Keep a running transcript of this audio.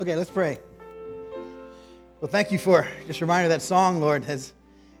Okay, let's pray. Well, thank you for just reminding that song, Lord,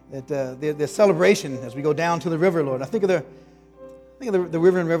 the celebration as we go down to the river, Lord. I think of the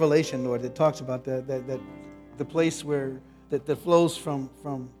river in Revelation, Lord. It talks about the place where that flows from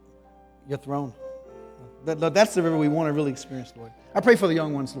your throne. That's the river we want to really experience, Lord. I pray for the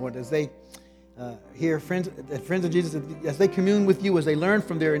young ones, Lord, as they hear friends of Jesus, as they commune with you, as they learn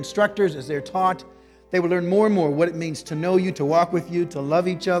from their instructors, as they're taught. They will learn more and more what it means to know you, to walk with you, to love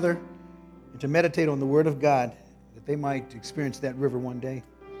each other, and to meditate on the Word of God, that they might experience that river one day.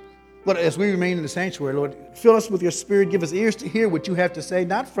 Lord, as we remain in the sanctuary, Lord, fill us with your Spirit. Give us ears to hear what you have to say,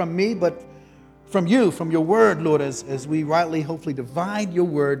 not from me, but from you, from your Word, Lord, as we rightly, hopefully, divide your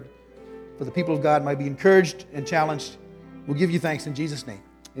Word, for the people of God might be encouraged and challenged. We'll give you thanks in Jesus' name.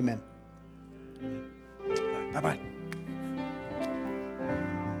 Amen. Bye-bye.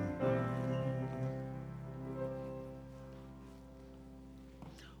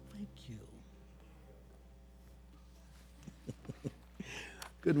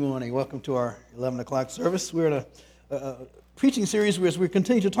 Good morning. Welcome to our 11 o'clock service. We're in a preaching series where we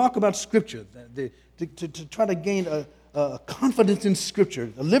continue to talk about Scripture, to try to gain a confidence in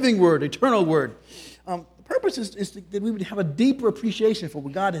Scripture, a living Word, eternal Word. The purpose is that we would have a deeper appreciation for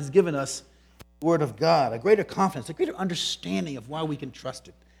what God has given us, the Word of God, a greater confidence, a greater understanding of why we can trust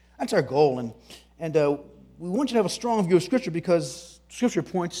it. That's our goal. And we want you to have a strong view of Scripture because Scripture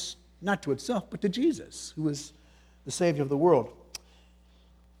points not to itself, but to Jesus, who is the Savior of the world.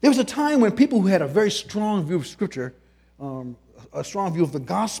 There was a time when people who had a very strong view of Scripture, a strong view of the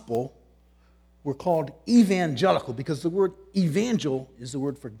gospel, were called evangelical, because the word evangel is the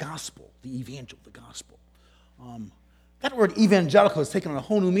word for gospel, the evangel, the gospel. That word evangelical has taken on a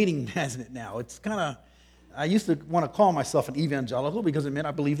whole new meaning, hasn't it now? It's kind of, I used to want to call myself an evangelical because it meant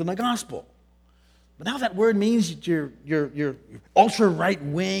I believed in the gospel. But now that word means that you're ultra right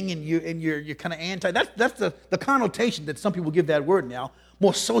wing and you're kind of anti. That's the connotation that some people give that word now,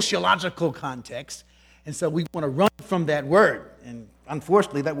 more sociological context. And so we want to run from that word. And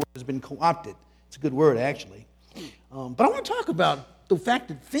unfortunately, that word has been co-opted. It's a good word, actually. But I want to talk about the fact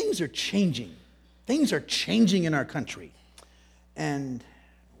that things are changing. Things are changing in our country. And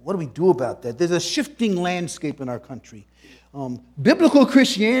what do we do about that? There's a shifting landscape in our country. Biblical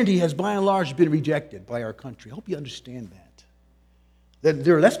Christianity has by and large been rejected by our country. I hope you understand that. That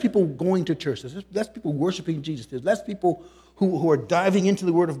there are less people going to church. There's less people worshiping Jesus. There's less people who are diving into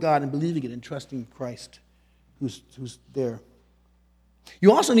the Word of God and believing it and trusting Christ who's there.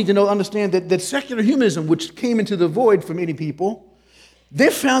 You also need to understand that secular humanism, which came into the void for many people,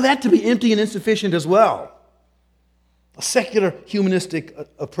 they found that to be empty and insufficient as well. A secular humanistic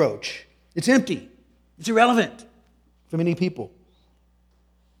approach. It's empty. It's irrelevant for many people.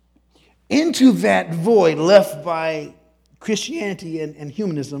 Into that void left by Christianity and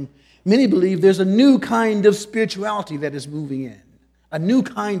humanism, many believe there's a new kind of spirituality that is moving in. A new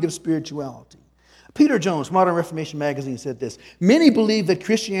kind of spirituality. Peter Jones, Modern Reformation magazine, said this: many believe that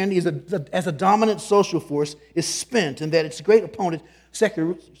Christianity as a dominant social force is spent and that its great opponent,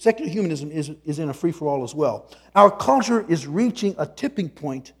 secular humanism, is in a free-for-all as well. Our culture is reaching a tipping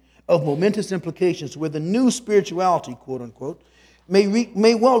point of momentous implications where the new spirituality, quote-unquote,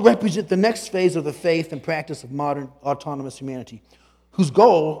 may well represent the next phase of the faith and practice of modern autonomous humanity, whose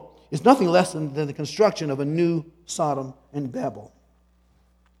goal is nothing less than the construction of a new Sodom and Babel.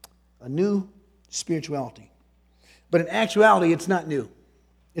 A new spirituality. But in actuality, it's not new.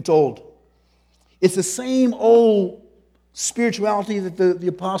 It's old. It's the same old spirituality that the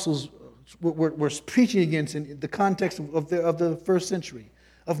apostles were preaching against in the context of the first century,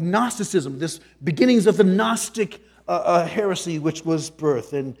 of Gnosticism, this beginnings of the Gnostic heresy which was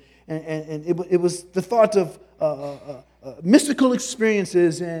birth. And it was the thought of mystical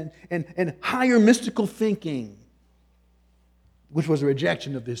experiences and higher mystical thinking, which was a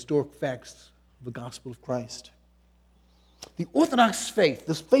rejection of the historic facts of the gospel of Christ. The Orthodox faith,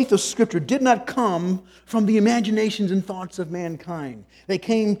 this faith of Scripture, did not come from the imaginations and thoughts of mankind. They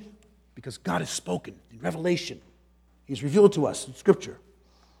came because God has spoken in Revelation. He's revealed to us in Scripture.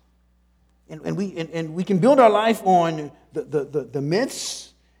 And we can build our life on the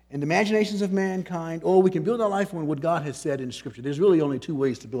myths and the imaginations of mankind, or we can build our life on what God has said in Scripture. There's really only two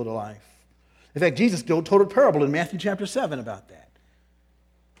ways to build a life. In fact, Jesus told a parable in Matthew chapter 7 about that.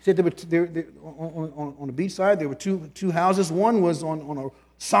 He said on the beach side there were two houses. One was on a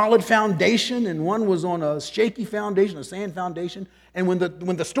solid foundation, and one was on a shaky foundation, a sand foundation. And when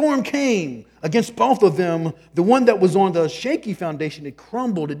the storm came against both of them, the one that was on the shaky foundation, it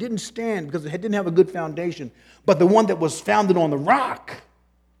crumbled. It didn't stand because it didn't have a good foundation. But the one that was founded on the rock,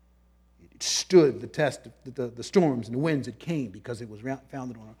 it stood the test of the storms and the winds that came because it was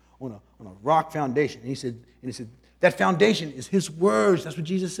founded on a rock foundation. And he said, that foundation is his words. That's what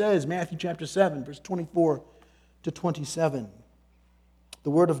Jesus says, Matthew chapter 7, verse 24 to 27. The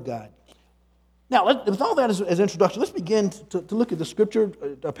word of God. Now, with all that as introduction, let's begin to look at the scripture.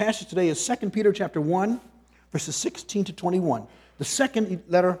 Our passage today is 2 Peter chapter 1, verses 16 to 21. The second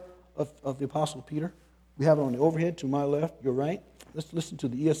letter of the Apostle Peter. We have it on the overhead to my left, your right. Let's listen to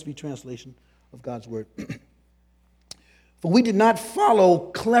the ESV translation of God's word. For we did not follow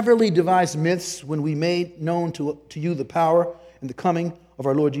cleverly devised myths when we made known to you the power and the coming of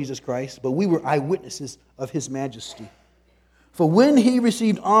our Lord Jesus Christ, but we were eyewitnesses of his majesty. For when he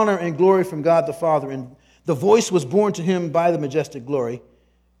received honor and glory from God the Father, and the voice was borne to him by the majestic glory,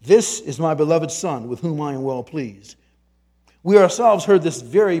 "This is my beloved Son, with whom I am well pleased." We ourselves heard this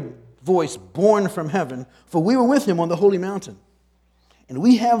very voice borne from heaven, for we were with him on the holy mountain. And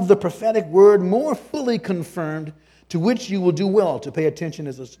we have the prophetic word more fully confirmed, to which you will do well to pay attention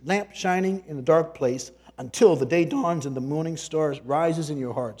as a lamp shining in a dark place until the day dawns and the morning star rises in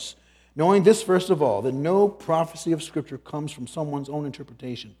your hearts. Knowing this, first of all, that no prophecy of Scripture comes from someone's own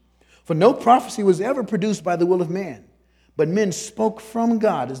interpretation. For no prophecy was ever produced by the will of man, but men spoke from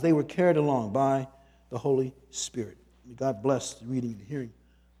God as they were carried along by the Holy Spirit. May God bless the reading and the hearing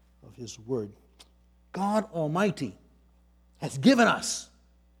of his word. God Almighty has given us,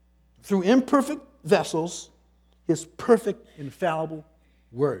 through imperfect vessels, his perfect, infallible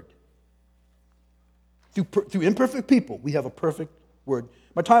word. Through imperfect people, we have a perfect word.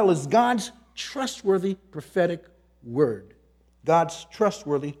 My title is God's Trustworthy Prophetic Word. God's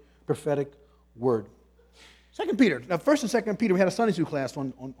Trustworthy Prophetic Word. 2 Peter. Now, 1st and 2nd Peter, we had a Sunday school class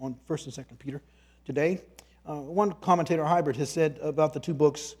on 1st and 2nd Peter today. One commentator, Hybrid, has said about the two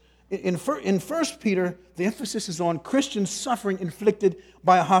books, in 1 Peter, the emphasis is on Christian suffering inflicted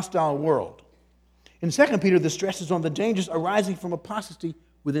by a hostile world. In 2 Peter, the stress is on the dangers arising from apostasy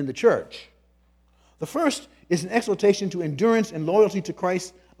within the church. The first is an exhortation to endurance and loyalty to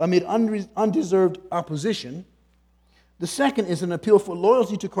Christ amid undeserved opposition. The second is an appeal for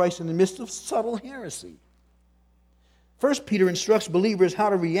loyalty to Christ in the midst of subtle heresy. 1 Peter instructs believers how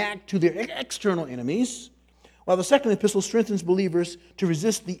to react to their external enemies, while the second epistle strengthens believers to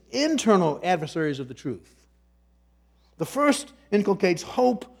resist the internal adversaries of the truth. The first inculcates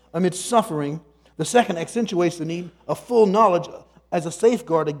hope amidst suffering. The second accentuates the need of full knowledge as a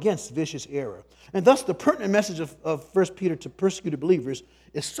safeguard against vicious error. And thus the pertinent message of 1 Peter to persecuted believers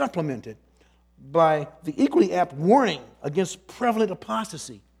is supplemented by the equally apt warning against prevalent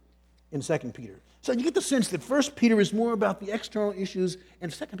apostasy in 2 Peter. So you get the sense that 1 Peter is more about the external issues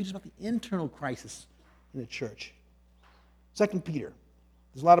and 2 Peter is about the internal crisis in the church. 2 Peter.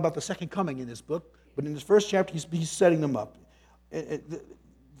 There's a lot about the second coming in this book, but in this first chapter, he's setting them up.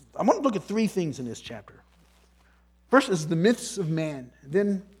 I want to look at three things in this chapter. First is the myths of man.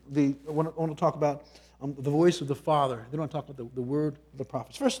 Then I want to talk about the voice of the Father. Then I want to talk about the word of the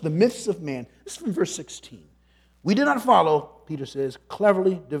prophets. First, the myths of man. This is from verse 16. We did not follow, Peter says,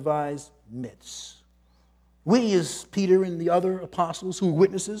 cleverly devised myths. We, as Peter and the other apostles who were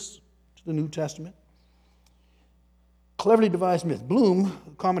witnesses to the New Testament, cleverly devised myth.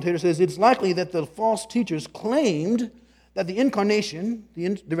 Bloom, commentator, says it's likely that the false teachers claimed that the incarnation,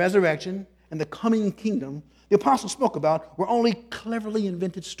 the resurrection, and the coming kingdom the apostles spoke about were only cleverly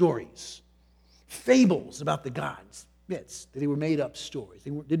invented stories, fables about the gods, myths, that they were made-up stories.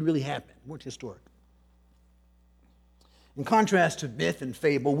 They didn't really happen, weren't historic. In contrast to myth and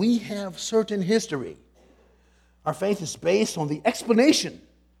fable, we have certain history. Our faith is based on the explanation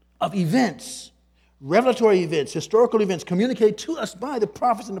of events, revelatory events, historical events communicated to us by the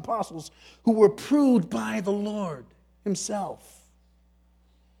prophets and apostles who were approved by the Lord himself.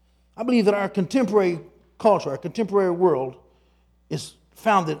 I believe that our contemporary culture, our contemporary world, is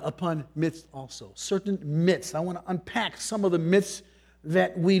founded upon myths also. Certain myths. I want to unpack some of the myths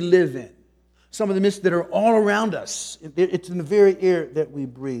that we live in. Some of the myths that are all around us. It's in the very air that we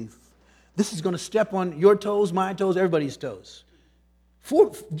breathe. This is going to step on your toes, my toes, everybody's toes.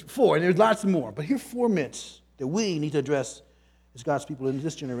 Four, and there's lots more. But here are four myths that we need to address as God's people in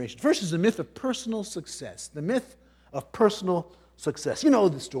this generation. First is the myth of personal success. The myth of personal success. You know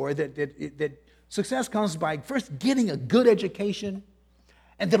the story that success comes by first getting a good education,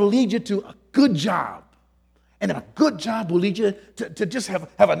 and that'll lead you to a good job. And then a good job will lead you to just have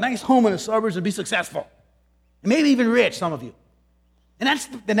a nice home in the suburbs and be successful. And maybe even rich, some of you. And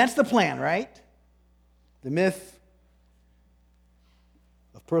that's the plan, right? The myth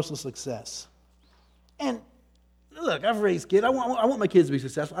of personal success. And look, I've raised kids. I want my kids to be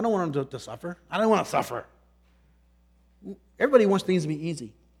successful. I don't want them to suffer. I don't want to suffer. Everybody wants things to be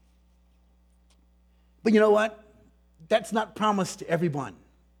easy. But you know what? That's not promised to everyone.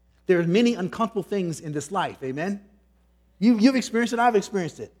 There are many uncomfortable things in this life, amen? You've experienced it, I've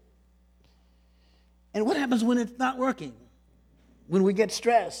experienced it. And what happens when it's not working? When we get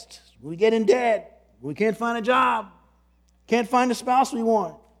stressed, when we get in debt, when we can't find a job, can't find the spouse we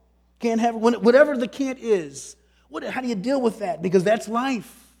want, can't have, whatever the can't is, how do you deal with that? Because that's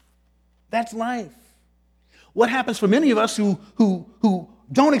life. That's life. What happens for many of us who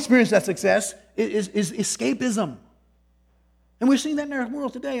don't experience that success is escapism. And we're seeing that in our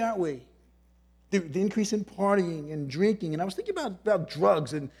world today, aren't we? The increase in partying and drinking. And I was thinking about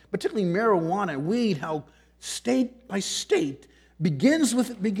drugs, and particularly marijuana, weed, how state by state begins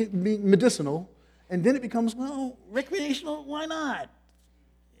with being medicinal, and then it becomes, well, recreational, why not?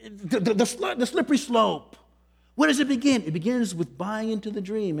 The slippery slope. Where does it begin? It begins with buying into the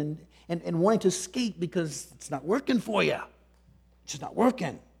dream and wanting to escape because it's not working for you. It's just not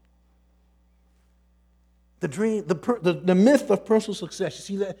working. The dream, the myth of personal success.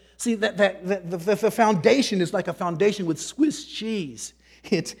 You see that the foundation is like a foundation with Swiss cheese.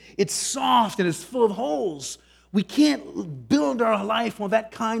 It's soft and it's full of holes. We can't build our life on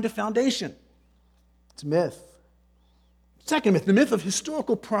that kind of foundation. It's a myth. Second myth, the myth of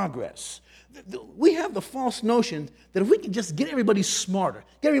historical progress. We have the false notion that if we can just get everybody smarter,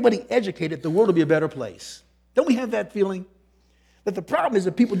 get everybody educated, the world will be a better place. Don't we have that feeling? That the problem is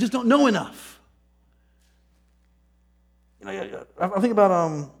that people just don't know enough. I think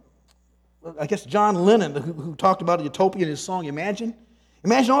about, I guess, John Lennon, who talked about utopia in his song, Imagine.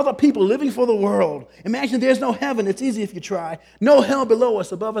 Imagine all the people living for the world. Imagine there's no heaven. It's easy if you try. No hell below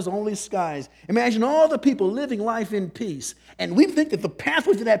us, above us only skies. Imagine all the people living life in peace. And we think that the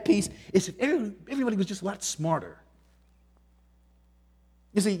pathway to that peace is if everybody was just a lot smarter.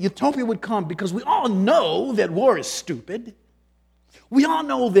 You see, utopia would come because we all know that war is stupid. We all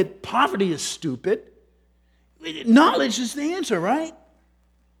know that poverty is stupid. Knowledge is the answer, right?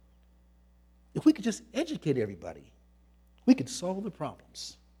 If we could just educate everybody, we could solve the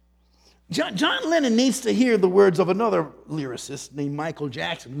problems. John Lennon needs to hear the words of another lyricist named Michael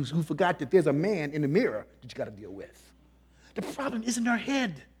Jackson, who forgot that there's a man in the mirror that you got to deal with. The problem isn't our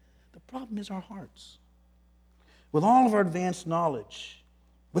head. The problem is our hearts. With all of our advanced knowledge,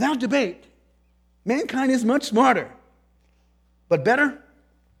 without debate, mankind is much smarter. But better?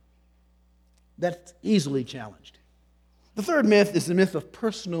 That's easily challenged. The third myth is the myth of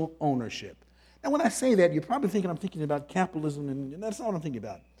personal ownership. Now, when I say that, you're probably thinking I'm thinking about capitalism, and that's not what I'm thinking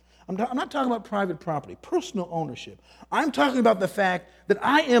about. I'm not talking about private property, personal ownership. I'm talking about the fact that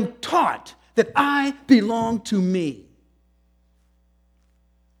I am taught that I belong to me.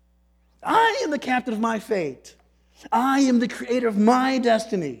 I am the captain of my fate. I am the creator of my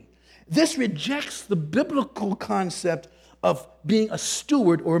destiny. This rejects the biblical concept of being a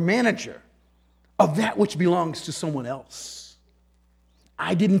steward or manager of that which belongs to someone else.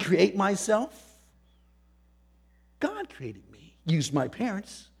 I didn't create myself. God created me, used my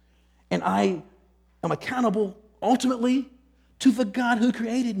parents, and I am accountable ultimately to the God who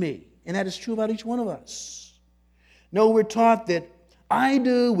created me. And that is true about each one of us. No, we're taught that I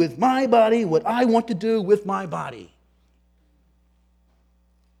do with my body what I want to do with my body.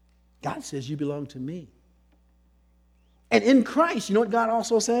 God says you belong to me. And in Christ, you know what God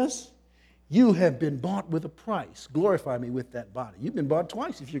also says? You have been bought with a price. Glorify me with that body. You've been bought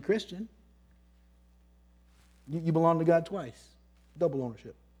twice if you're a Christian. You belong to God twice. Double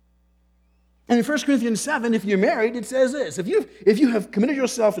ownership. And in 1 Corinthians 7, if you're married, it says this. If you have committed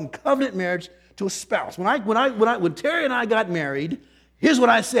yourself in covenant marriage to a spouse. When Terry and I got married, here's what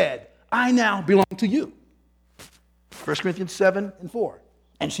I said. I now belong to you. 1 Corinthians 7 and 4.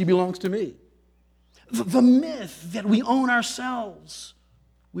 And she belongs to me. The myth that we own ourselves.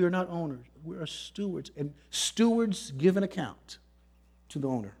 We are not owners. We are stewards. And stewards give an account to the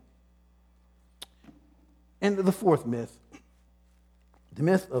owner. And the fourth myth, the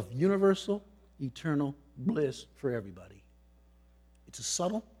myth of universal, eternal bliss for everybody. It's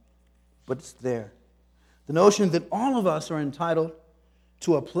subtle, but it's there. The notion that all of us are entitled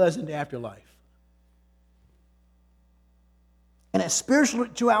to a pleasant afterlife. And as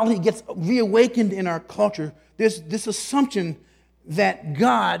spirituality gets reawakened in our culture, there's this assumption that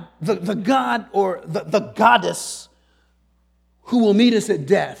God, the God or the goddess who will meet us at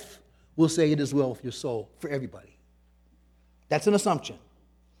death, will say it is well with your soul for everybody. That's an assumption.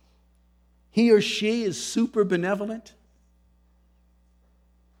 He or she is super benevolent.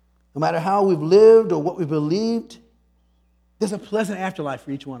 No matter how we've lived or what we've believed, there's a pleasant afterlife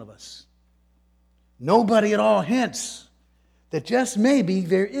for each one of us. Nobody at all hints that just maybe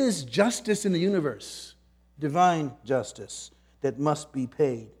there is justice in the universe, divine justice that must be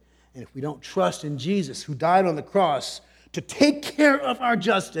paid. And if we don't trust in Jesus, who died on the cross to take care of our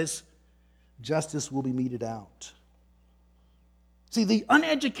justice, justice will be meted out. See, the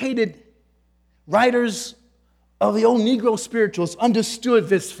uneducated writers of the old Negro spirituals understood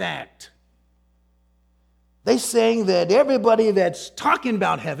this fact. They saying that everybody that's talking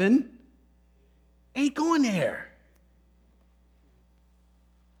about heaven ain't going there.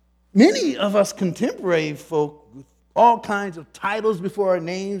 Many of us contemporary folk with all kinds of titles before our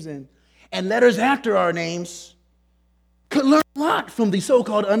names and letters after our names could learn a lot from the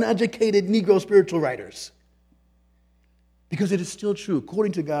so-called uneducated Negro spiritual writers. Because it is still true,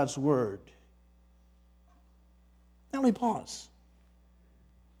 according to God's word. Now let me pause.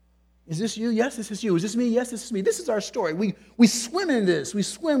 Is this you? Yes, this is you. Is this me? Yes, this is me. This is our story. We swim in this. We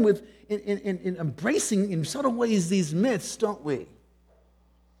swim in embracing in subtle ways these myths, don't we?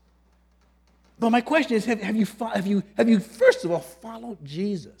 But my question is, have you first of all followed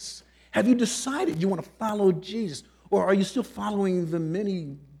Jesus? Have you decided you want to follow Jesus? Or are you still following the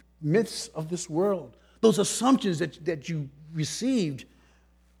many myths of this world? Those assumptions that you received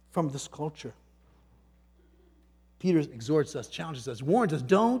from this culture. Peter exhorts us, challenges us, warns us,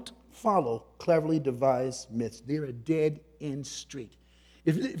 don't follow cleverly devised myths. They're a dead-end street.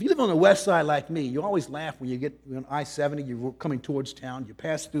 If you live on the west side like me, you always laugh when you get on I-70, you're coming towards town, you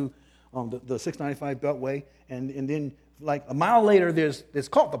pass through the 695 Beltway, and then like a mile later, there's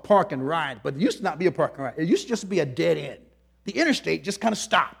called the park and ride, but it used to not be a park and ride. It used to just be a dead end. The interstate just kind of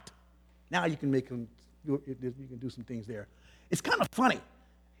stopped. Now you can do some things there. It's kind of funny.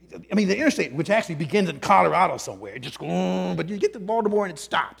 I mean, the interstate, which actually begins in Colorado somewhere, just goes, but you get to Baltimore and it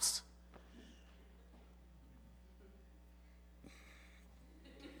stops.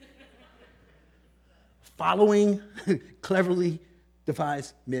 Following cleverly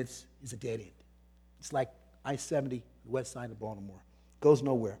devised myths is a dead end. It's like I-70, the west side of Baltimore. Goes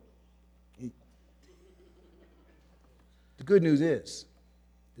nowhere. The good news is,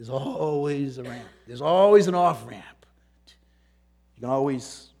 there's always a ramp. There's always an off-ramp. You can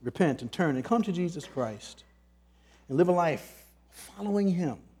always repent and turn and come to Jesus Christ and live a life following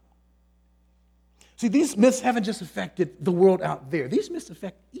him. See, these myths haven't just affected the world out there. These myths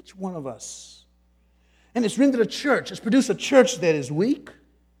affect each one of us. And it's rendered a church. It's produced a church that is weak,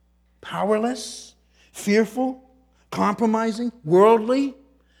 powerless, fearful, compromising, worldly,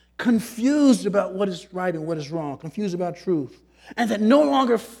 confused about what is right and what is wrong, confused about truth, and that no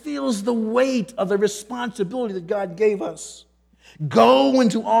longer feels the weight of the responsibility that God gave us. Go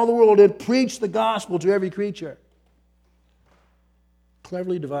into all the world and preach the gospel to every creature.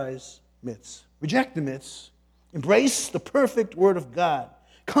 Cleverly devised myths. Reject the myths. Embrace the perfect word of God.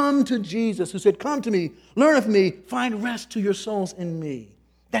 Come to Jesus, who said, come to me, learn of me, find rest to your souls in me.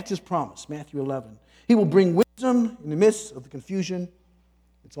 That's his promise, Matthew 11. He will bring wisdom in the midst of the confusion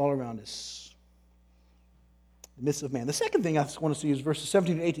that's all around us. The midst of man. The second thing I want to see is verses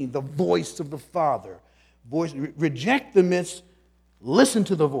 17 and 18, the voice of the Father. Reject the myths. Listen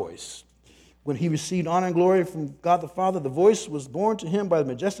to the voice. When he received honor and glory from God the Father, the voice was borne to him by the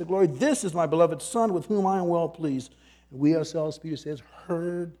majestic glory. This is my beloved Son, with whom I am well pleased. And we ourselves, Peter says,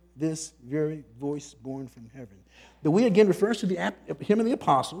 heard this very voice born from heaven. The we again refers to him and the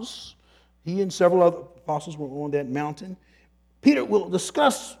apostles. He and several other apostles were on that mountain. Peter will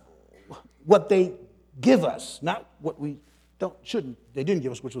discuss what they give us, not what we they didn't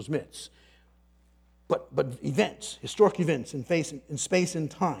give us, which was myths. But events, historic events in space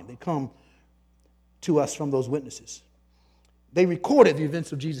and time, they come to us from those witnesses. They recorded the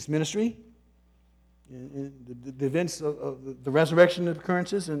events of Jesus' ministry, and the events of the resurrection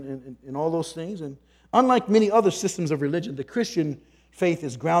occurrences and all those things. And unlike many other systems of religion, the Christian faith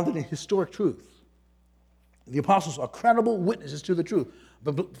is grounded in historic truth. The apostles are credible witnesses to the truth.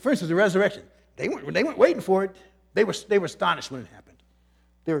 But for instance, the resurrection, they weren't waiting for it. They were astonished when it happened.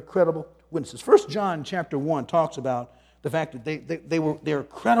 They were credible witnesses. 1 John chapter 1 talks about the fact that they were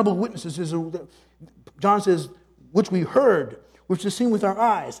credible witnesses. John says, which we heard, which is seen with our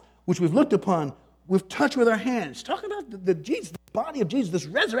eyes, which we've looked upon, we've touched with our hands. Talking about the Jesus, the body of Jesus, this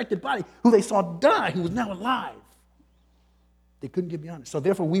resurrected body, who they saw die, who was now alive. They couldn't get beyond it. So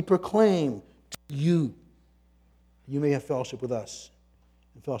therefore we proclaim to you, you may have fellowship with us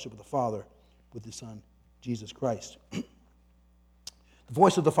and fellowship with the Father, with the Son, Jesus Christ. The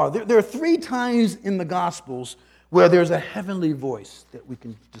voice of the Father. There are 3 times in the Gospels where there's a heavenly voice that we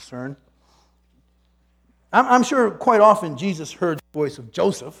can discern. I'm sure quite often Jesus heard the voice of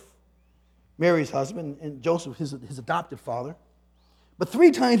Joseph, Mary's husband, and Joseph, his adopted father. But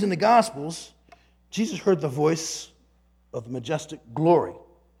 3 times in the Gospels, Jesus heard the voice of the majestic glory,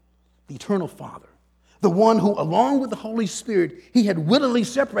 the eternal Father. The one who, along with the Holy Spirit, he had willingly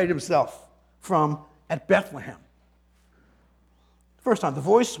separated himself from at Bethlehem. First time, the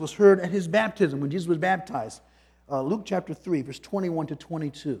voice was heard at his baptism when Jesus was baptized. Luke chapter 3, verse 21 to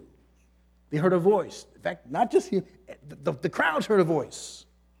 22. They heard a voice. In fact, not just him, the crowds heard a voice.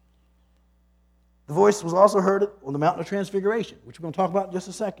 The voice was also heard on the Mountain of Transfiguration, which we're going to talk about in just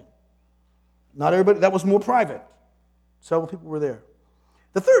a second. Not everybody, that was more private. Several people were there.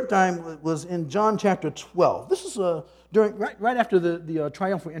 The third time was in John chapter 12. This is right after the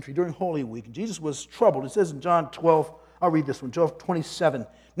triumphal entry, during Holy Week. Jesus was troubled. It says in John 12, I'll read this one, 12:27.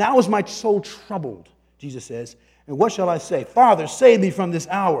 Now is my soul troubled, Jesus says, and what shall I say? Father, save me from this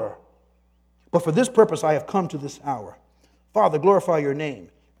hour. But for this purpose I have come to this hour. Father, glorify your name.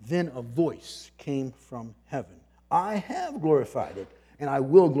 Then a voice came from heaven. I have glorified it, and I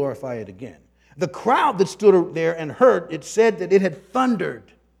will glorify it again. The crowd that stood there and heard it said that it had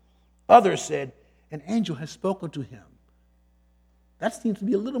thundered. Others said, an angel has spoken to him. That seems to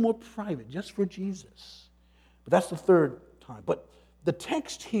be a little more private, just for Jesus. But that's the third time. But the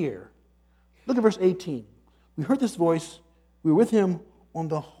text here, look at verse 18. We heard this voice. We were with him on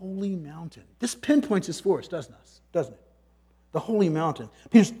the holy mountain. This pinpoints this for us, doesn't it? The holy mountain.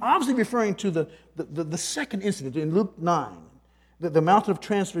 Peter's obviously referring to the second incident in Luke 9, the mountain of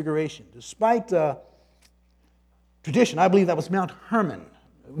transfiguration. Despite tradition, I believe that was Mount Hermon,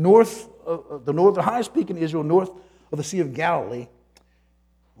 the highest peak in Israel, north of the Sea of Galilee.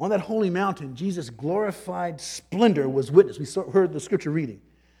 On that holy mountain, Jesus' glorified splendor was witnessed. We heard the scripture reading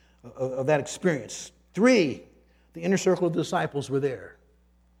of that experience. 3, the inner circle of the disciples were there.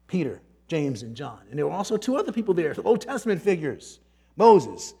 Peter, James, and John. And there were also 2 other people there, Old Testament figures.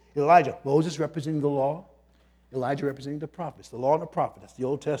 Moses, Elijah. Moses representing the law. Elijah representing the prophets. The law and the prophet. That's the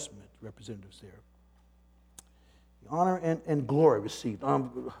Old Testament representatives there. The honor and glory received.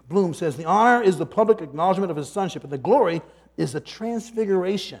 Bloom says, the honor is the public acknowledgement of his sonship, and the glory is the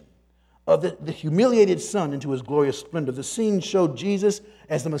transfiguration of the humiliated son into his glorious splendor. The scene showed Jesus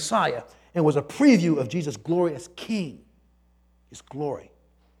as the Messiah and was a preview of Jesus' glory as king. His glory,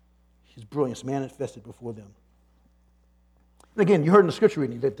 his brilliance manifested before them. And again, you heard in the scripture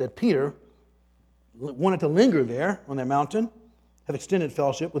reading that Peter wanted to linger there on that mountain, have extended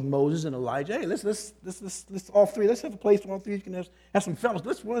fellowship with Moses and Elijah. Hey, let's all three. Let's have a place where all three can have some fellowship.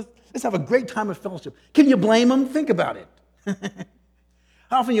 Let's have a great time of fellowship. Can you blame them? Think about it.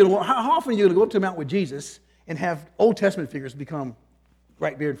 How often are you going to go up to the mountain with Jesus and have Old Testament figures become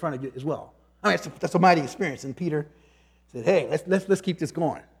right there in front of you as well? I mean, that's a mighty experience. And Peter said, "Hey, let's keep this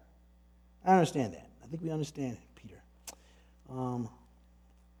going." I understand that. I think we understand Peter.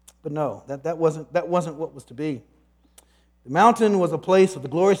 But no, that wasn't what was to be. The mountain was a place of the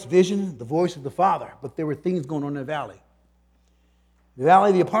glorious vision, the voice of the Father, but there were things going on in the valley. The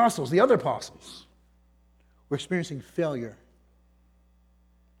valley, the apostles, the other apostles, were experiencing failure.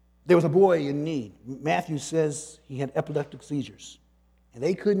 There was a boy in need. Matthew says he had epileptic seizures, and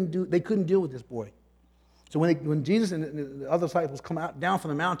they couldn't deal with this boy. So when Jesus and the other disciples come down from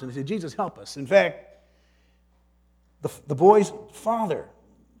the mountain, they said, "Jesus, help us." In fact, the boy's father,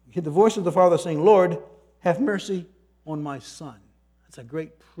 he heard the voice of the Father saying, "Lord, have mercy on my son." That's a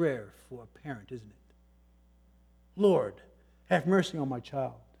great prayer for a parent, isn't it? Lord, have mercy on my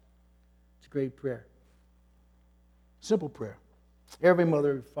child. It's a great prayer. Simple prayer. Every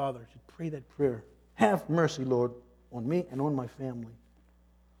mother and father should pray that prayer. Have mercy, Lord, on me and on my family.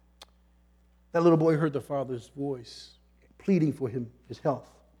 That little boy heard the Father's voice pleading for his health.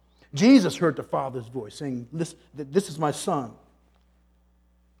 Jesus heard the Father's voice saying, "This is my son.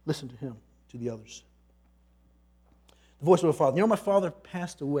 Listen to him," to the others. The voice of the Father. You know, my father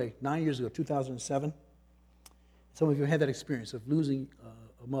passed away 9 years ago, 2007. Some of you had that experience of losing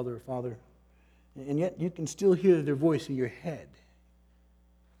a mother or father, and yet you can still hear their voice in your head.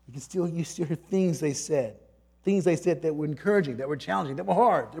 You still hear things they said that were encouraging, that were challenging, that were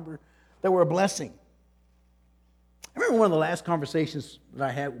hard, that were a blessing. I remember one of the last conversations that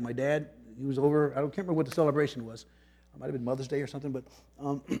I had with my dad. He was over, can't remember what the celebration was. It might have been Mother's Day or something, but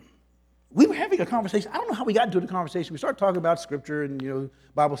we were having a conversation. I don't know how we got into the conversation. We started talking about Scripture and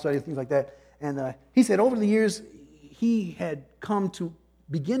Bible study and things like that. And he said over the years he had come to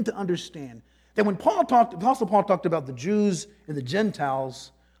begin to understand that when Apostle Paul talked about the Jews and the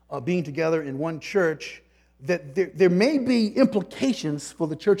Gentiles being together in one church, that there may be implications for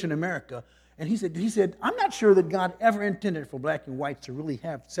the church in America. And he said, I'm not sure that God ever intended for black and whites to really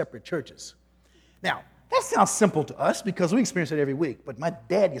have separate churches. Now, that sounds simple to us because we experience it every week. But my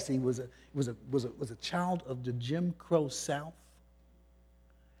dad, you see, was a child of the Jim Crow South.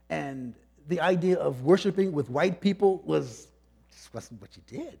 And the idea of worshiping with white people just wasn't what you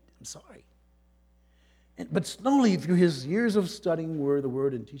did. I'm sorry. But slowly, through his years of studying the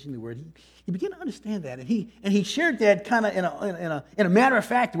Word and teaching the Word, he began to understand that. And he shared that kind of in a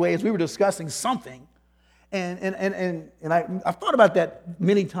matter-of-fact way as we were discussing something. And I've thought about that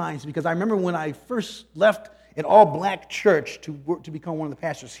many times because I remember when I first left an all-black church to become one of the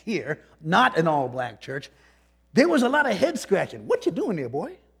pastors here, not an all-black church, there was a lot of head scratching. What you doing there,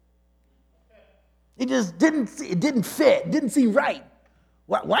 boy? It just didn't fit, didn't seem right.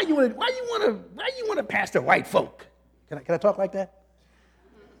 Why you want to pastor white folk? Can I talk like that?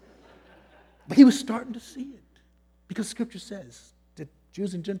 But he was starting to see it because Scripture says that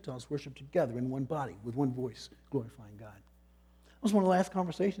Jews and Gentiles worship together in one body with one voice, glorifying God. That was one of the last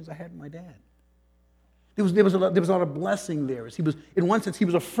conversations I had with my dad. There was a lot of blessing there. As in one sense, he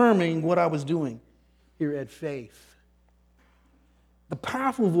was affirming what I was doing here at Faith. The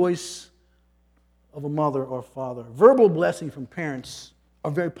powerful voice of a mother or father, verbal blessing from parents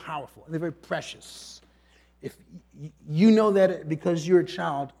are very powerful and they're very precious. If you know that because you're a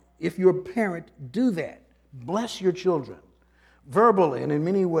child, if you're a parent, do that. Bless your children verbally and in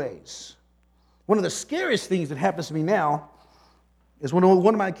many ways. One of the scariest things that happens to me now is when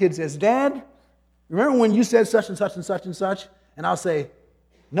one of my kids says, "Dad, remember when you said such and such and such and such?" And I'll say,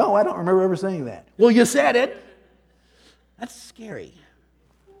 "No, I don't remember ever saying that." "Well, you said it." That's scary.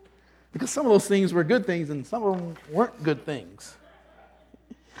 Because some of those things were good things and some of them weren't good things.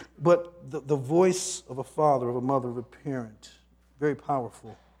 But the voice of a father, of a mother, of a parent, very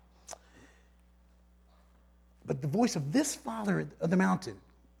powerful. But the voice of this father of the mountain,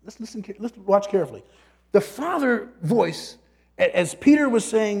 let's watch carefully. The father voice, as Peter was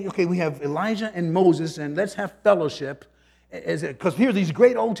saying, okay, we have Elijah and Moses, and let's have fellowship, because here are these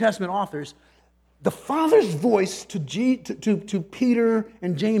great Old Testament authors. The Father's voice to Peter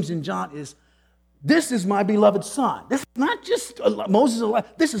and James and John is, "This is my beloved Son." This is not just Moses.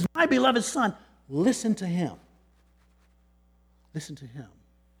 This is my beloved Son. Listen to him. Listen to him.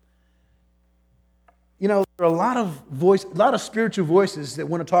 You know, there are a lot of spiritual voices that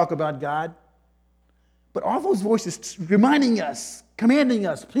want to talk about God, but all those voices reminding us, commanding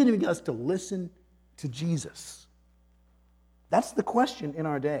us, pleading us to listen to Jesus. That's the question in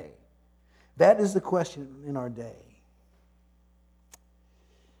our day. That is the question in our day.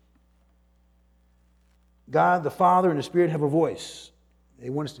 God, the Father, and the Spirit have a voice. They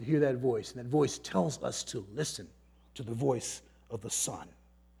want us to hear that voice, and that voice tells us to listen to the voice of the Son.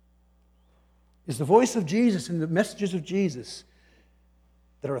 It's the voice of Jesus and the messages of Jesus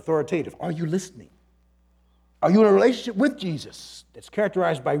that are authoritative. Are you listening? Are you in a relationship with Jesus that's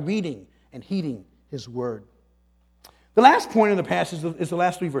characterized by reading and heeding his word? The last point in the passage is the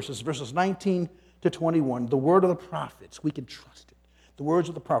last three verses 19 to 21. The word of the prophets, we can trust it. The words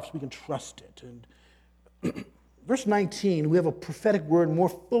of the prophets, we can trust it. And verse 19, we have a prophetic word more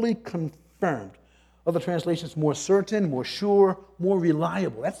fully confirmed. Other translations, more certain, more sure, more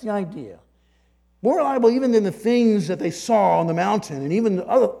reliable. That's the idea. More reliable even than the things that they saw on the mountain and even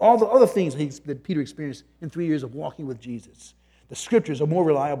all the other things that Peter experienced in 3 years of walking with Jesus. The scriptures are more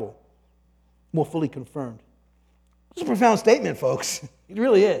reliable, more fully confirmed. It's a profound statement, folks. It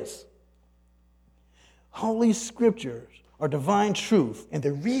really is. Holy scriptures are divine truth, and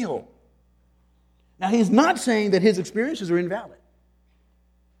they're real. Now, he's not saying that his experiences are invalid.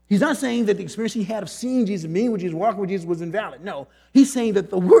 He's not saying that the experience he had of seeing Jesus, meeting with Jesus, walking with Jesus was invalid. No, he's saying that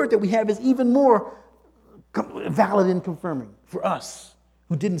the word that we have is even more valid and confirming for us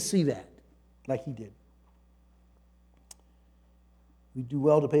who didn't see that like he did. We do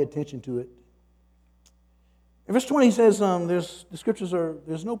well to pay attention to it. In verse 20, he says,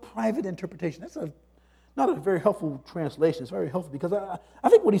 there's no private interpretation. That's not a very helpful translation. It's very helpful because I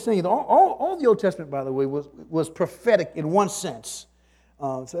think what he's saying, all the Old Testament, by the way, was prophetic in one sense.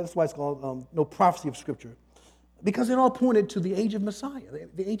 So that's why it's called no prophecy of Scripture. Because it all pointed to the age of Messiah,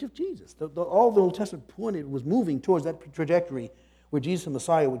 the age of Jesus. All the Old Testament was moving towards that trajectory where Jesus and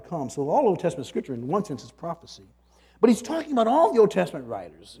Messiah would come. So all Old Testament Scripture, in one sense, is prophecy. But he's talking about all the Old Testament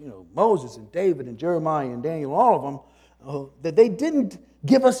writers, Moses and David and Jeremiah and Daniel, all of them, that they didn't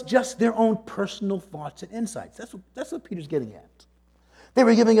give us just their own personal thoughts and insights. That's what Peter's getting at. They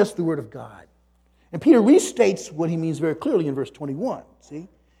were giving us the Word of God. And Peter restates what he means very clearly in verse 21. See?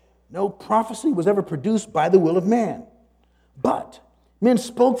 No prophecy was ever produced by the will of man, but men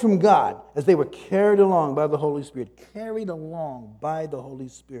spoke from God as they were carried along by the Holy Spirit. Carried along by the Holy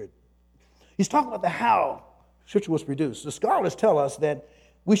Spirit. He's talking about the how Scripture was produced. The scholars tell us that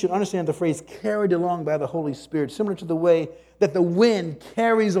we should understand the phrase carried along by the Holy Spirit, similar to the way that the wind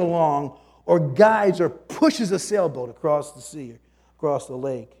carries along or guides or pushes a sailboat across the sea, across the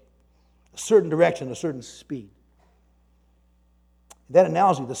lake, a certain direction, a certain speed. In that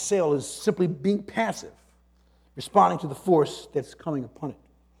analogy, the sail is simply being passive. responding to the force that's coming upon it.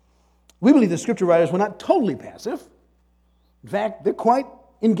 We believe the scripture writers were not totally passive. In fact, they're quite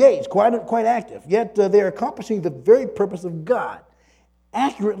engaged, quite active, yet they're accomplishing the very purpose of God,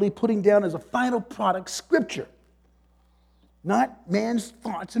 accurately putting down as a final product scripture, not man's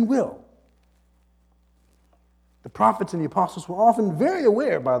thoughts and will. The prophets and the apostles were often very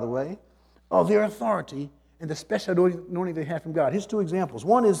aware, by the way, of their authority and the special anointing they had from God. Here's two examples.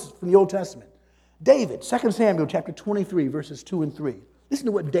 One is from the Old Testament. David, 2 Samuel chapter 23, verses 2 and 3. Listen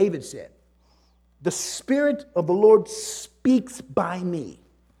to what David said. The Spirit of the Lord speaks by me.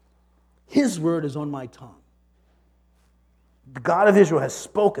 His word is on my tongue. The God of Israel has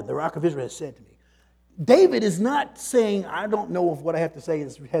spoken. The Rock of Israel has said to me. David is not saying, I don't know if what I have to say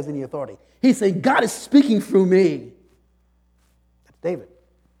has any authority. He's saying, God is speaking through me. That's David.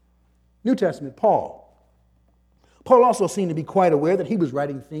 New Testament, Paul. Paul also seemed to be quite aware that he was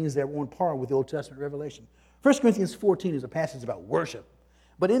writing things that were on par with the Old Testament revelation. 1 Corinthians 14 is a passage about worship.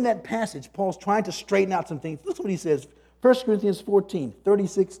 But in that passage, Paul's trying to straighten out some things. Listen what he says, 1 Corinthians 14,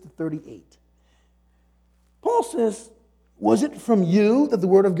 36 to 38. Paul says, was it from you that the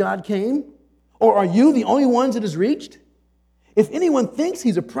word of God came? Or are you the only ones it has reached? If anyone thinks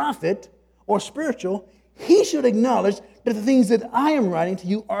he's a prophet or spiritual, he should acknowledge that the things that I am writing to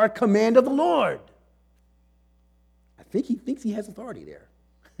you are a command of the Lord. I think he thinks he has authority there.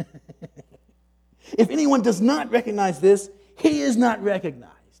 If anyone does not recognize this, he is not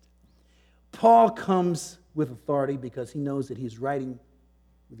recognized. Paul comes with authority because he knows that he's writing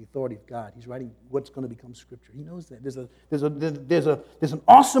with the authority of God. He's writing what's going to become Scripture. He knows that. There's an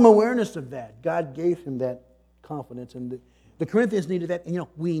awesome awareness of that. God gave him that confidence, and the Corinthians needed that, and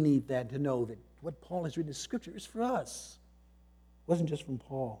we need that to know that what Paul has written in Scripture is for us. It wasn't just from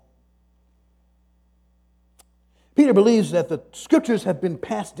Paul. Peter believes that the Scriptures have been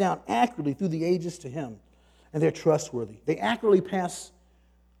passed down accurately through the ages to him, and they're trustworthy. They accurately pass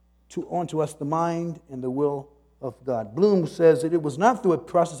on to us the mind and the will of God. Bloom says that it was not through a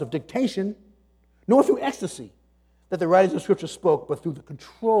process of dictation, nor through ecstasy, that the writers of Scripture spoke, but through the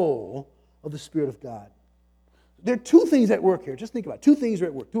control of the Spirit of God. There are two things at work here. Just think about it. Two things are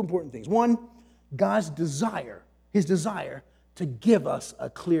at work, two important things. One, God's desire, his desire to give us a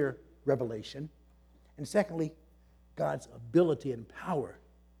clear revelation. And secondly, God's ability and power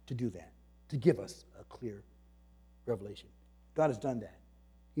to do that, to give us a clear revelation. God has done that.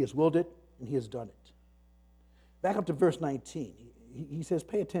 He has willed it, and he has done it. Back up to verse 19. He says,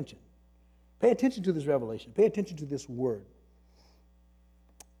 pay attention. Pay attention to this revelation. Pay attention to this word.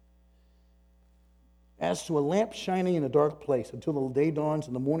 As to a lamp shining in a dark place until the day dawns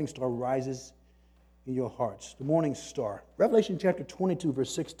and the morning star rises in your hearts. The morning star. Revelation chapter 22,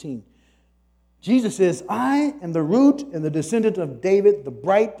 verse 16. Jesus says, I am the root and the descendant of David, the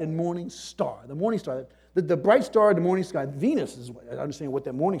bright and morning star. The morning star, the bright star, the morning sky. Venus is, I understand what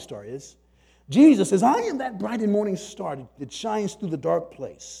that morning star is. Jesus says, I am that bright and morning star that shines through the dark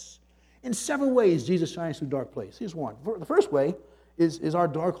place. In several ways, Jesus shines through the dark place. Here's one. The first way is our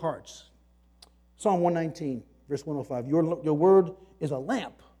dark hearts. Psalm 119, verse 105. Your word is a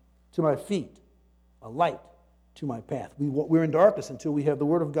lamp to my feet, a light to my path. We're in darkness until we have the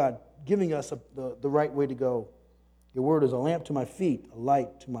word of God giving us the right way to go. Your word is a lamp to my feet, a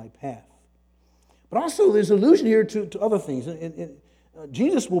light to my path. But also there's allusion here to other things.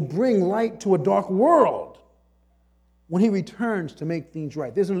 Jesus will bring light to a dark world when he returns to make things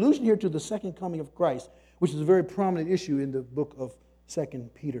right. There's an allusion here to the second coming of Christ, which is a very prominent issue in the book of 2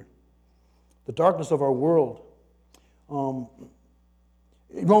 Peter. The darkness of our world. In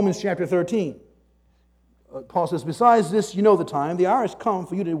Romans chapter 13, Paul says, besides this, you know the time. The hour has come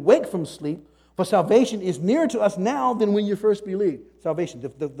for you to wake from sleep, for salvation is nearer to us now than when you first believed. Salvation,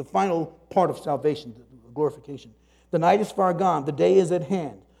 the final part of salvation, the glorification. The night is far gone. The day is at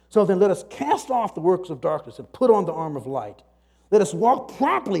hand. So then let us cast off the works of darkness and put on the armor of light. Let us walk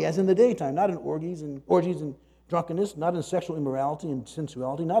properly as in the daytime, not in orgies and drunkenness, not in sexual immorality and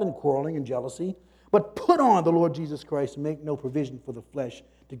sensuality, not in quarreling and jealousy, but put on the Lord Jesus Christ and make no provision for the flesh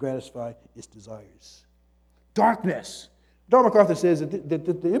to gratify its desires. Darkness. Don MacArthur says that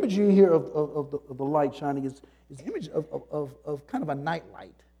the imagery here of the light shining is the image of kind of a night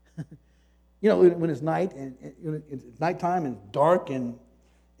light. When it's night and it's nighttime and dark and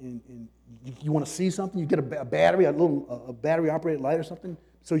you want to see something, you get a battery, a battery-operated light or something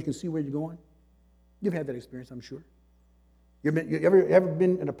so you can see where you're going. You've had that experience, I'm sure. You ever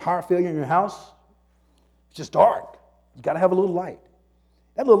been in a power failure in your house? It's just dark. You've got to have a little light.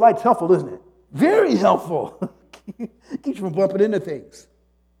 That little light's helpful, isn't it? Very helpful. Keeps you from bumping into things.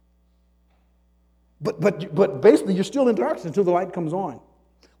 But basically, you're still in darkness until the light comes on.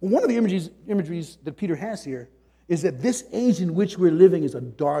 Well, one of the imageries that Peter has here is that this age in which we're living is a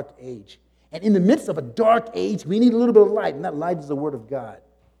dark age. And in the midst of a dark age, we need a little bit of light, and that light is the Word of God.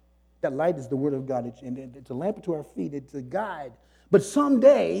 That light is the Word of God. It's a lamp to our feet. It's a guide. But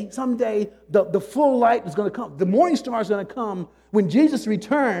someday, the full light is going to come. The morning star is going to come when Jesus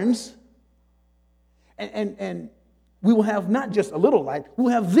returns, and we will have not just a little light, we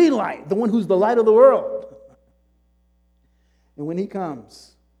will have the light, the one who's the light of the world. And when he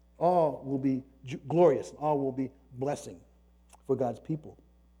comes, all will be glorious. All will be blessing for God's people.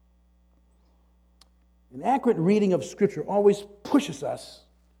 An accurate reading of Scripture always pushes us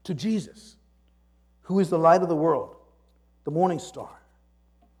to Jesus, who is the light of the world, the morning star.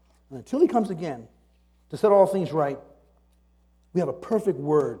 And until he comes again to set all things right, we have a perfect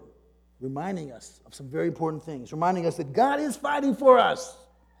word reminding us of some very important things, reminding us that God is fighting for us,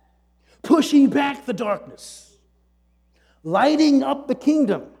 pushing back the darkness, lighting up the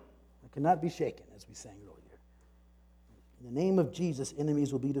kingdom that cannot be shaken, as we sang earlier. In the name of Jesus,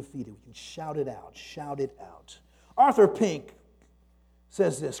 enemies will be defeated. We can shout it out, shout it out. Arthur Pink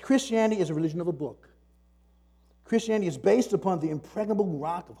says this: Christianity is a religion of a book. Christianity is based upon the impregnable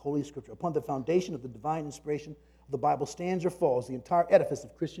rock of Holy Scripture. Upon the foundation of the divine inspiration of the Bible stands or falls the entire edifice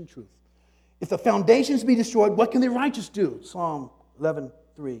of Christian truth. If the foundations be destroyed, what can the righteous do? Psalm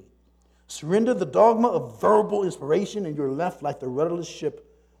 11:3. Surrender the dogma of verbal inspiration, and you're left like the rudderless ship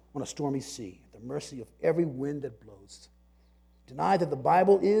on a stormy sea, at the mercy of every wind that blows. Deny that the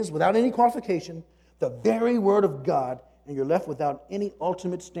Bible is, without any qualification, the very Word of God, and you're left without any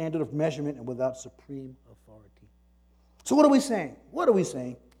ultimate standard of measurement and without supreme authority. So what are we saying? What are we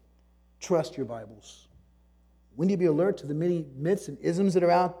saying? Trust your Bibles. We need to be alert to the many myths and isms that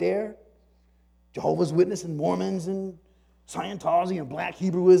are out there. Jehovah's Witnesses and Mormons and Scientology and Black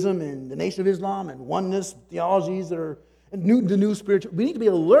Hebrewism and the Nation of Islam and oneness theologies that are the new spiritual. We need to be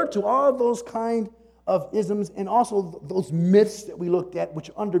alert to all those kind of isms and also those myths that we looked at,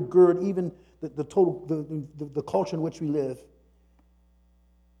 which undergird even the culture in which we live.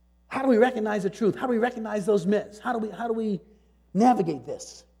 How do we recognize the truth? How do we recognize those myths? How do we navigate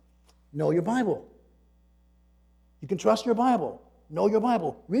this? Know your Bible. You can trust your Bible. Know your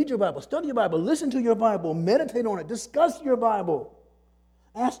Bible. Read your Bible. Study your Bible. Listen to your Bible. Meditate on it. Discuss your Bible.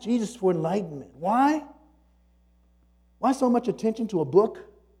 Ask Jesus for enlightenment. Why? Why so much attention to a book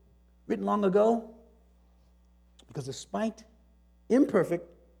written long ago? Because despite imperfect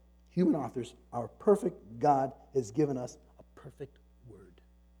human authors, our perfect God has given us a perfect word.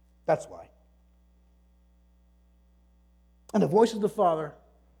 That's why. And the voice of the Father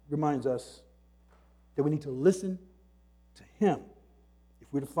reminds us that we need to listen to Him if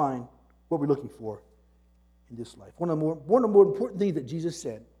we're to find what we're looking for in this life. One of the more important things that Jesus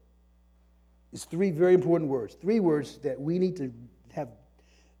said is three very important words. Three words that we need to have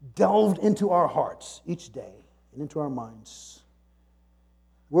delved into our hearts each day and into our minds.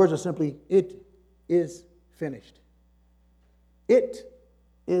 Words are simply, it is finished. It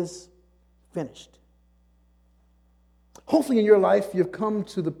is finished. Hopefully in your life you've come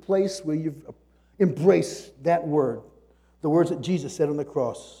to the place where you've embraced that word, the words that Jesus said on the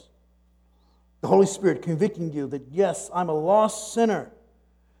cross. The Holy Spirit convicting you that, yes, I'm a lost sinner.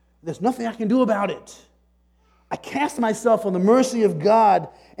 There's nothing I can do about it. I cast myself on the mercy of God,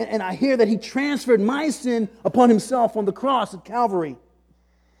 and I hear that He transferred my sin upon Himself on the cross at Calvary.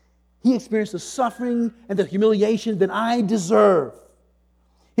 He experienced the suffering and the humiliation that I deserve.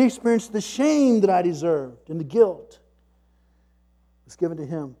 He experienced the shame that I deserved and the guilt was given to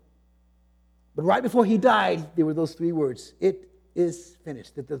Him. But right before He died, there were those three words, it is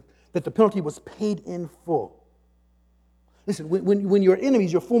finished, that the penalty was paid in full. Listen, when your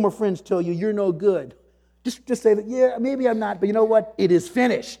enemies, your former friends tell you you're no good, just say that, yeah, maybe I'm not, but you know what? It is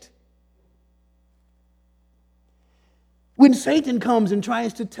finished. When Satan comes and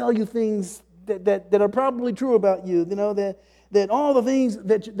tries to tell you things that are probably true about you, you know, that all the things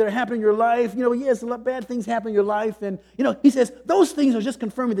that are happening in your life, you know, yes, a lot of bad things happen in your life, and, you know, he says those things are just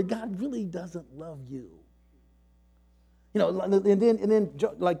confirming that God really doesn't love you. You know, and then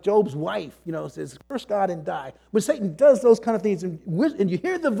like Job's wife, you know, says, curse God and die. When Satan does those kind of things, and you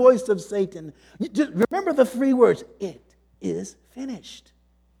hear the voice of Satan, you just remember the three words, it is finished.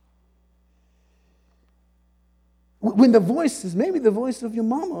 When the voice is maybe the voice of your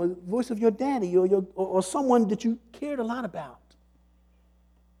mama, or the voice of your daddy, or someone that you cared a lot about,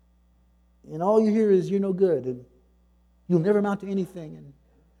 and all you hear is you're no good, and you'll never amount to anything, and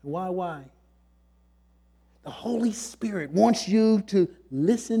why? The Holy Spirit wants you to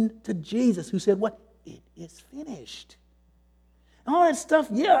listen to Jesus, who said, what? It is finished. And all that stuff,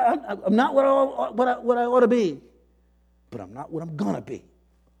 yeah, I'm not what I ought to be, but I'm not what I'm going to be,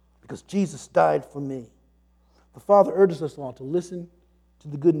 because Jesus died for me. The Father urges us all to listen to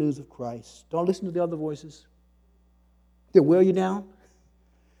the good news of Christ. Don't listen to the other voices. They'll wear you down.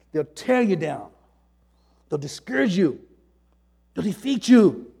 They'll tear you down. They'll discourage you. They'll defeat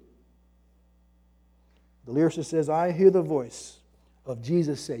you. The lyricist says, I hear the voice of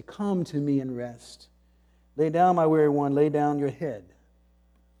Jesus say, come to me and rest. Lay down, my weary one, lay down your head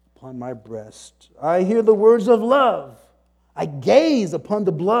upon my breast. I hear the words of love. I gaze upon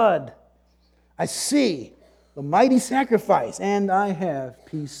the blood. I see the mighty sacrifice, and I have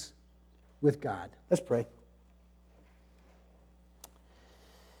peace with God. Let's pray.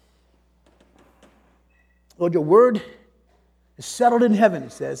 Lord, your word is settled in heaven,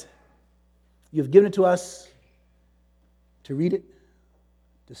 it says. You've given it to us to read it,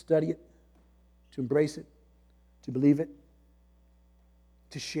 to study it, to embrace it, to believe it,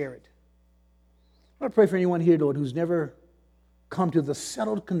 to share it. I want to pray for anyone here, Lord, who's never come to the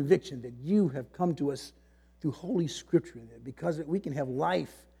settled conviction that you have come to us through Holy Scripture, because we can have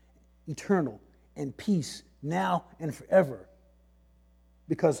life eternal and peace now and forever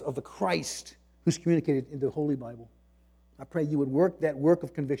because of the Christ who's communicated in the Holy Bible. I pray you would work that work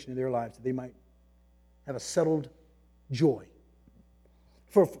of conviction in their lives, that they might have a settled joy.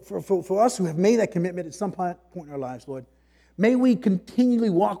 For us who have made that commitment at some point in our lives, Lord, may we continually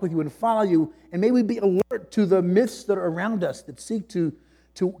walk with you and follow you, and may we be alert to the myths that are around us that seek to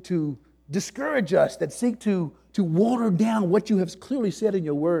discourage us, that seek to water down what you have clearly said in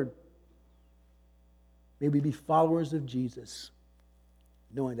your word. May we be followers of Jesus,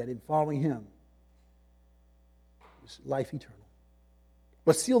 knowing that in following him is life eternal.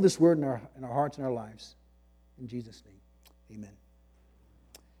 Let's seal this word in our hearts and our lives. In Jesus' name, amen.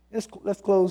 Let's close.